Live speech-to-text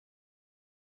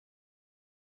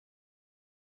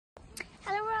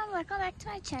welcome back to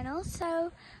my channel.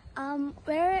 So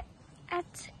we're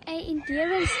at a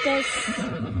endurance this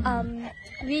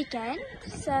weekend.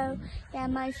 So yeah,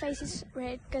 my face is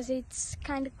red because it's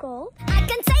kind of cold. I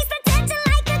can taste the tension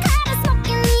like a cloud of smoke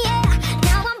in the air.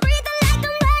 Now I'm breathing like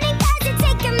I'm running 'cause you're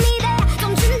taking me there.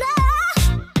 Don't you know?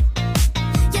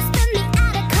 You spin me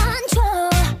out of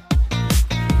control.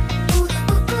 Ooh,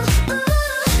 ooh, ooh,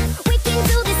 ooh. We can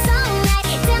do this all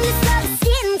night. Damn, this love is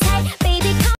skin tight,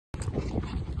 baby.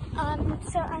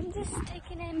 So I'm just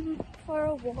taking him for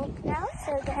a walk now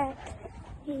so that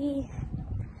he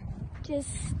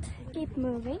just keep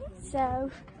moving.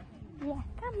 So yeah,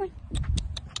 come on.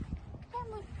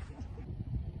 Come on.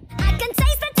 I can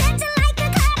taste the tension like a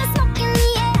cloud of smoke in the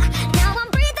air. Now I'm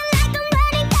breathing like I'm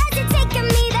running 'cause you're taking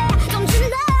me there. Don't you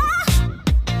know?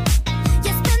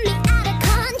 You spin me out of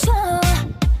control.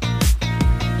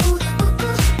 Ooh, ooh,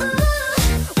 ooh, ooh.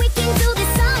 We can do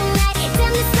this all night.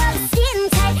 Damn, this love is skin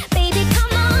tight, baby.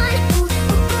 Come on. Ooh,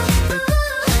 ooh, ooh,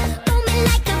 ooh. Booming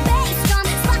like a bass drum,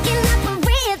 sparking up a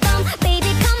rhythm,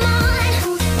 baby. Come on.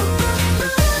 Ooh, ooh, ooh,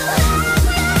 ooh.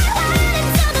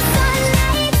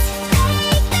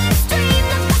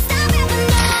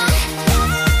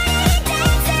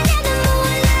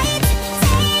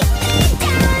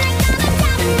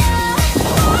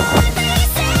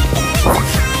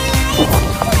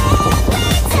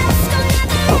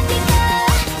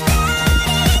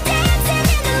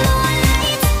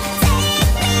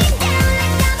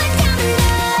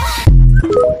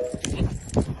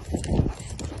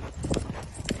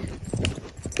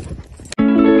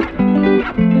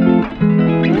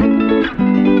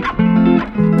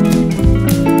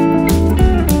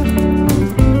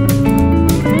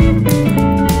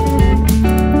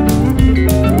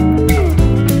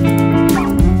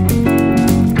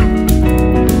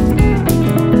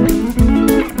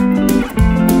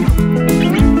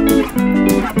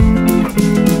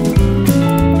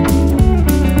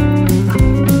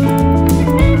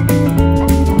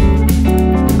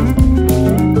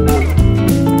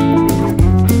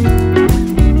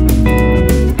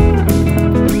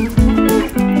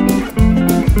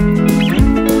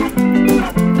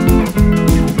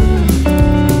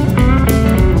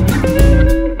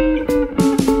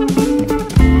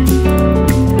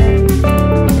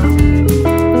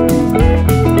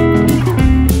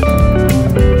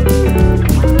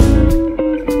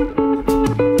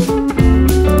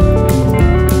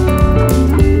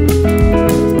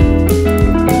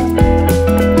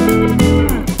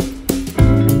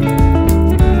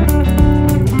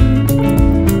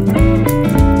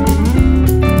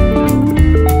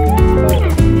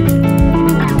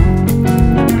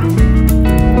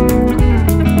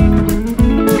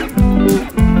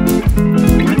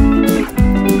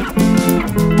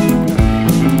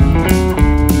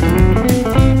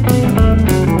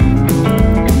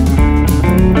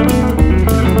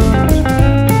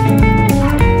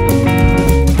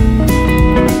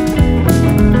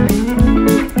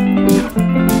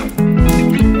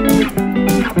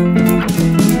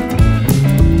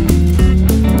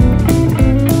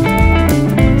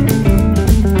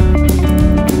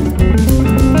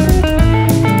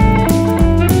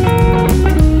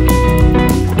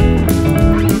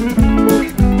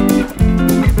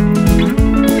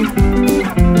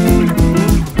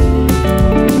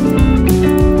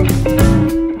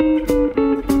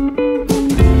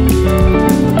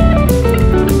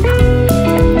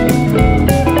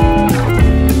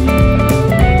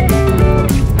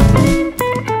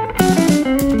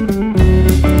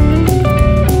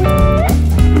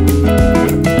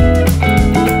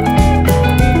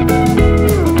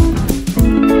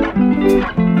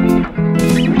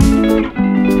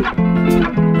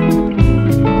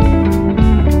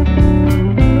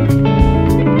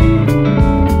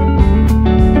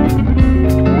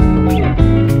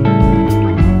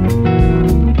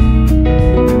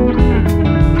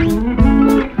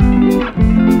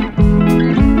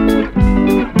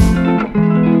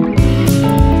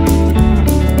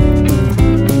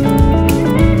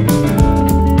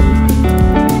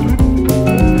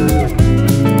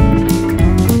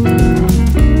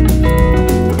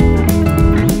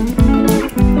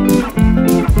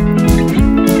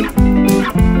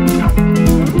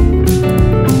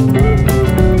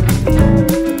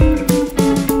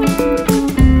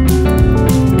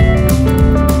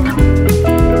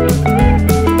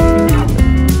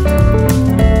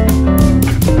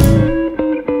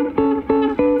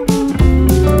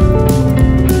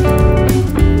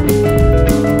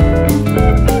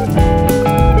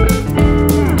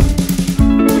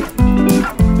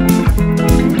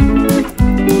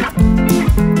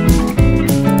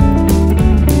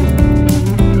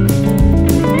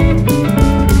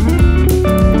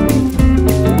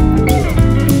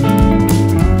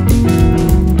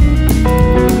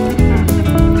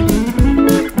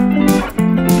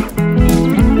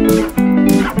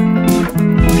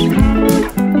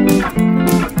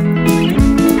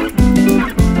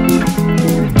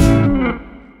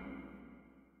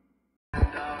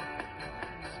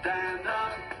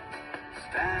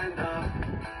 Stand up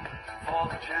for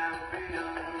the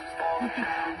champions, for the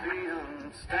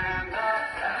champions. Stand up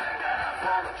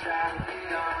for the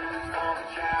champions, for the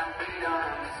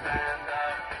champions. Stand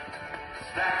up,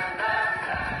 stand up.